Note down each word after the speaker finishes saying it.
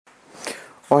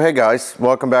Well, hey guys,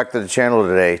 welcome back to the channel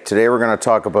today. Today we're going to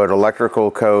talk about electrical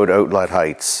code outlet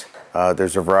heights.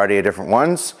 There's a variety of different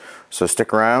ones, so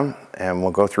stick around and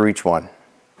we'll go through each one.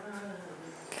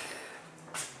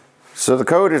 So the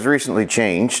code has recently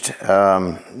changed.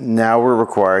 Now we're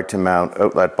required to mount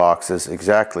outlet boxes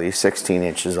exactly 16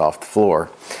 inches off the floor.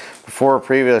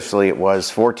 Previously it was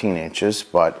 14 inches,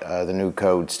 but the new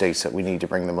code states that we need to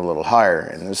bring them a little higher,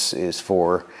 and this is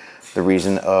for the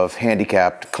reason of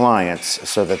handicapped clients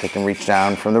so that they can reach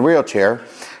down from the wheelchair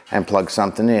and plug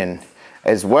something in,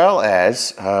 as well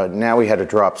as now we had to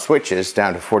drop switches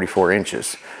down to 44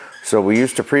 inches. So we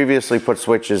used to previously put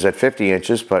switches at 50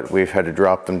 inches, but we've had to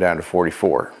drop them down to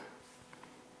 44.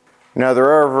 Now there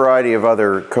are a variety of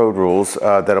other code rules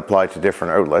that apply to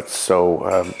different outlets,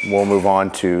 so we'll move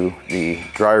on to the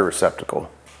dryer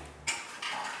receptacle.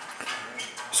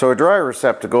 So a dryer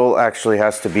receptacle actually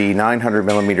has to be 900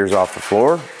 millimeters off the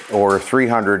floor, or 3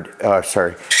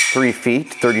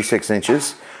 feet, 36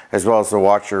 inches, as well as the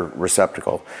washer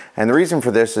receptacle. And the reason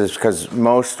for this is because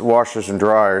most washers and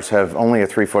dryers have only a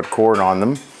 3-foot cord on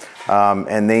them,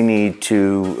 and they need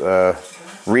to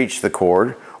reach the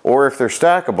cord, or if they're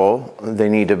stackable, they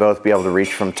need to both be able to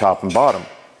reach from top and bottom.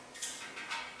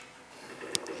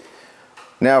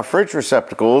 Now, fridge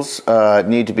receptacles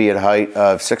need to be at a height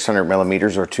of 600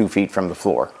 millimeters or 2 feet from the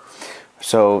floor.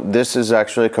 So this is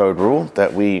actually a code rule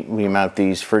that we mount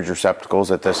these fridge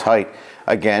receptacles at this height.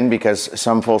 Again, because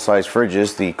some full-size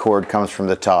fridges, the cord comes from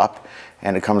the top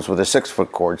and it comes with a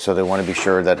 6-foot cord, so they want to be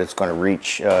sure that it's going to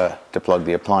reach to plug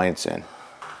the appliance in.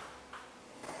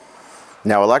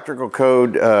 Now, electrical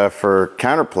code for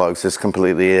counter plugs is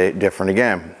completely different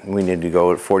again. We need to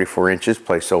go at 44 inches,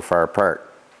 placed so far apart.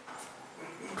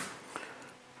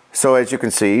 So as you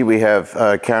can see, we have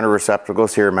counter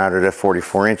receptacles here mounted at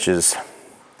 44 inches.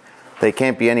 They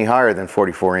can't be any higher than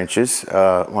 44 inches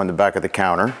on the back of the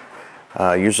counter.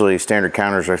 Usually standard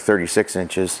counters are 36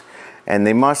 inches. And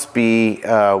they must be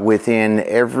within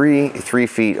every 3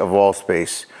 feet of wall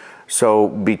space. So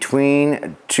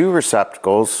between two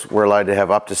receptacles, we're allowed to have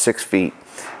up to 6 feet.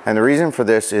 And the reason for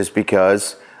this is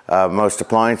because most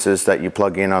appliances that you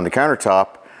plug in on the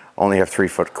countertop only have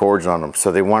 3-foot cords on them.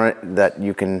 So they want it that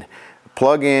you can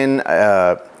plug in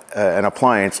an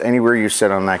appliance anywhere you sit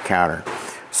on that counter.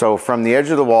 So from the edge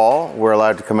of the wall, we're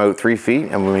allowed to come out 3 feet,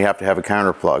 and we have to have a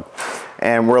counter plug.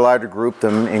 And we're allowed to group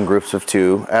them in groups of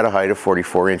 2 at a height of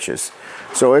 44 inches.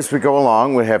 So as we go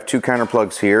along, we have 2 counter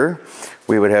plugs here,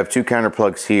 we would have 2 counter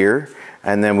plugs here,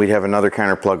 and then we'd have another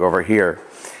counter plug over here.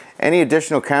 Any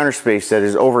additional counter space that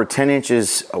is over 10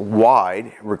 inches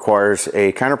wide requires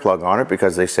a counter plug on it,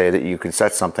 because they say that you can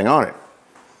set something on it.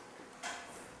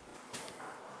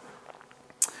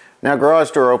 Now,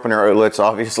 garage door opener outlets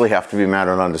obviously have to be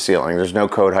mounted on the ceiling. There's no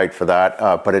code height for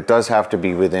that, but it does have to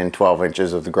be within 12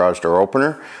 inches of the garage door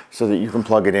opener so that you can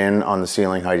plug it in on the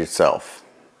ceiling height itself.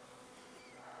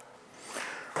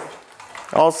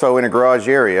 Also, in a garage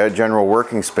area, general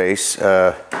working space,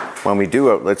 when we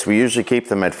do outlets, we usually keep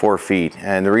them at 4 feet.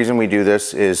 And the reason we do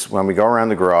this is when we go around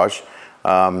the garage,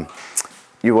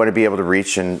 you want to be able to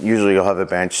reach, and usually you'll have a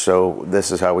bench, so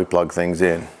this is how we plug things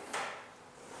in.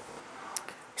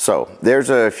 So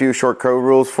there's a few short code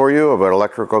rules for you about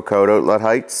electrical code outlet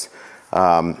heights.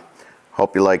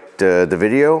 Hope you liked the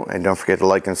video, and don't forget to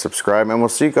like and subscribe, and we'll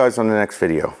see you guys on the next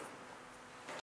video.